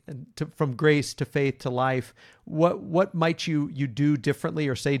faith, and from grace to faith to life, what might you do differently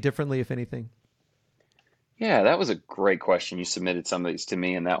or say differently, if anything? Yeah, that was a great question. You submitted some of these to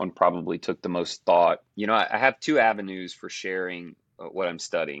me, and that one probably took the most thought. I have two avenues for sharing what I'm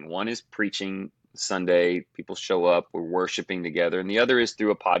studying. One is preaching Sunday, people show up, we're worshiping together. And the other is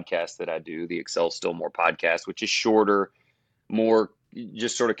through a podcast that I do, the Excel Still More podcast, which is shorter, more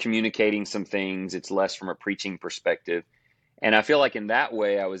just sort of communicating some things. It's less from a preaching perspective. And I feel like in that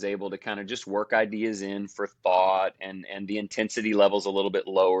way, I was able to kind of just work ideas in for thought, and the intensity level's a little bit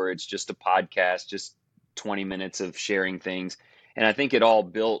lower. It's just a podcast, just 20 minutes of sharing things. And I think it all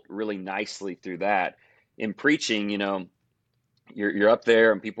built really nicely through that. In preaching, you're up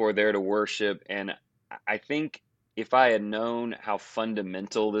there and people are there to worship. And I think if I had known how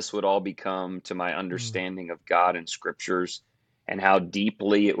fundamental this would all become to my Mm, understanding of God and scriptures, and how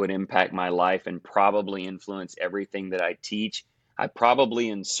deeply it would impact my life and probably influence everything that I teach, I probably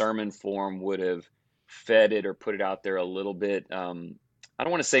in sermon form would have fed it or put it out there a little bit. I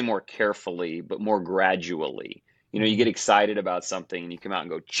don't want to say more carefully, but more gradually. You get mhm, excited about something and you come out and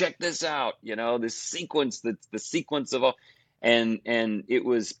go, check this out, this sequence, that's the sequence of all. And it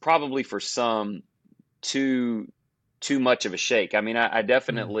was probably for some too too much of a shake. I mean, I mm,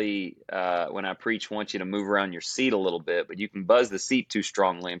 definitely when I preach want you to move around your seat a little bit, but you can buzz the seat too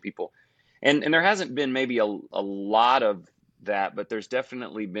strongly, and people and there hasn't been maybe a lot of that, but there's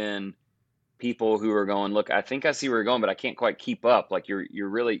definitely been people who are going, look, I think I see where you're going, but I can't quite keep up. Like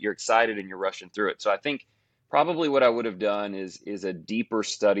you're excited and you're rushing through it. So I think probably what I would have done is a deeper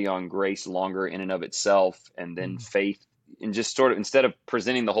study on grace, longer in and of itself, and then mm. faith, and just sort of instead of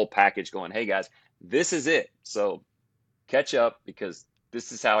presenting the whole package, going, hey guys, this is it. So catch up because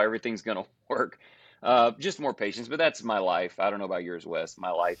this is how everything's going to work. Just more patience, but that's my life. I don't know about yours, Wes.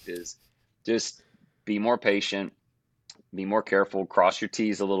 My life is just be more patient, be more careful, cross your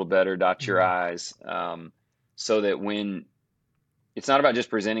T's a little better, dot your Mm. I's, so that when it's not about just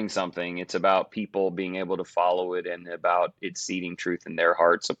presenting something, it's about people being able to follow it and about it seeding truth in their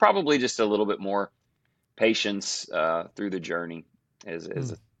heart. So probably just a little bit more patience through the journey as, Mm.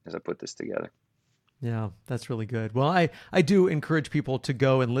 as, as I put this together. Yeah, that's really good. Well, I do encourage people to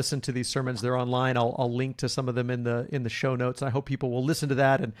go and listen to these sermons. They're online. I'll link to some of them in the show notes. I hope people will listen to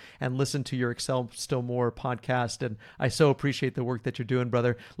that and listen to your Excel Still More podcast. And I so appreciate the work that you're doing,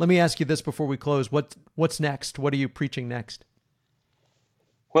 brother. Let me ask you this before we close. What's next? What are you preaching next?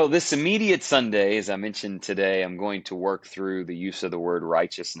 Well, this immediate Sunday, as I mentioned today, I'm going to work through the use of the word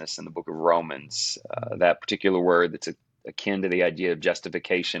righteousness in the book of Romans. That particular word that's akin to the idea of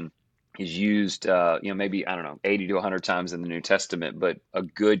justification is used, maybe, I don't know, 80 to 100 times in the New Testament, but a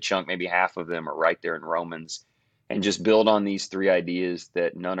good chunk, maybe half of them are right there in Romans. And just build on these three ideas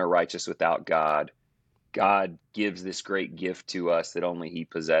that none are righteous without God. God gives this great gift to us that only He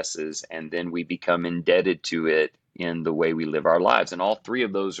possesses, and then we become indebted to it in the way we live our lives. And all three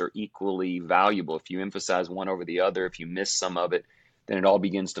of those are equally valuable. If you emphasize one over the other, if you miss some of it, then it all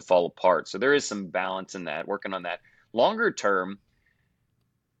begins to fall apart. So there is some balance in that, working on that. Longer term,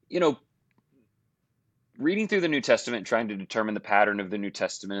 you know, reading through the New Testament, trying to determine the pattern of the New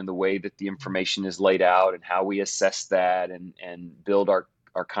Testament and the way that the information is laid out and how we assess that and build our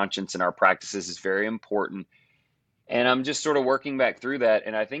conscience and our practices is very important. And I'm just sort of working back through that.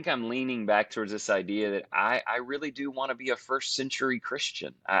 And I think I'm leaning back towards this idea that I really do want to be a first century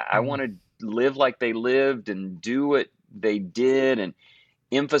Christian. I want Mm. to live like they lived and do what they did and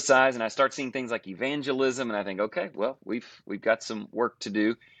emphasize. And I start seeing things like evangelism, and I think, okay, well, we've got some work to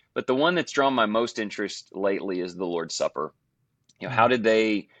do. But the one that's drawn my most interest lately is the Lord's Supper. How Mm. did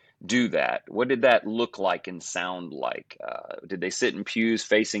they do that? What did that look like and sound like? Did they sit in pews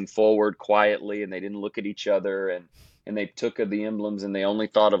facing forward quietly and they didn't look at each other, and they took of the emblems and they only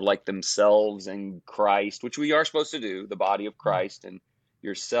thought of like themselves and Christ, which we are supposed to do, the body of Mm. Christ and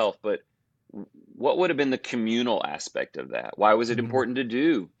yourself. But what would have been the communal aspect of that? Why was it Mm. important to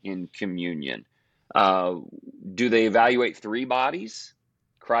do in communion? Uh, do they evaluate three bodies?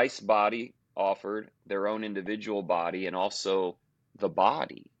 Christ's body offered, their own individual body, and also the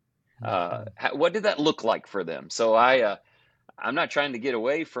body. Mhm. What did that look like for them? So I'm not trying to get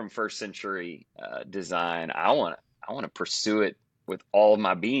away from first century design. I want to pursue it with all of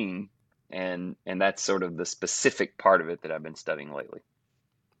my being, and that's sort of the specific part of it that I've been studying lately.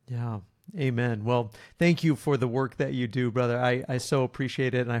 Yeah. Amen. Well, thank you for the work that you do, brother. I so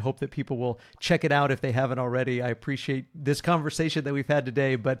appreciate it. And I hope that people will check it out if they haven't already. I appreciate this conversation that we've had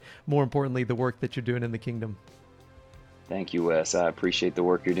today, but more importantly, the work that you're doing in the kingdom. Thank you, Wes. I appreciate the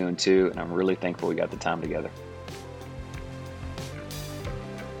work you're doing too, and I'm really thankful we got the time together.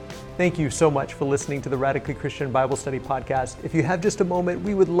 Thank you so much for listening to the Radically Christian Bible Study Podcast. If you have just a moment,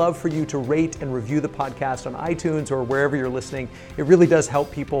 we would love for you to rate and review the podcast on iTunes or wherever you're listening. It really does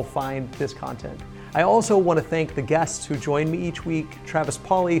help people find this content. I also want to thank the guests who join me each week, Travis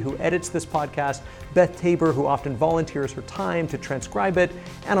Pauly, who edits this podcast, Beth Tabor, who often volunteers her time to transcribe it,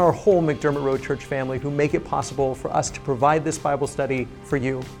 and our whole McDermott Road Church family who make it possible for us to provide this Bible study for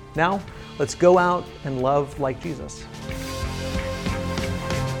you. Now, let's go out and love like Jesus.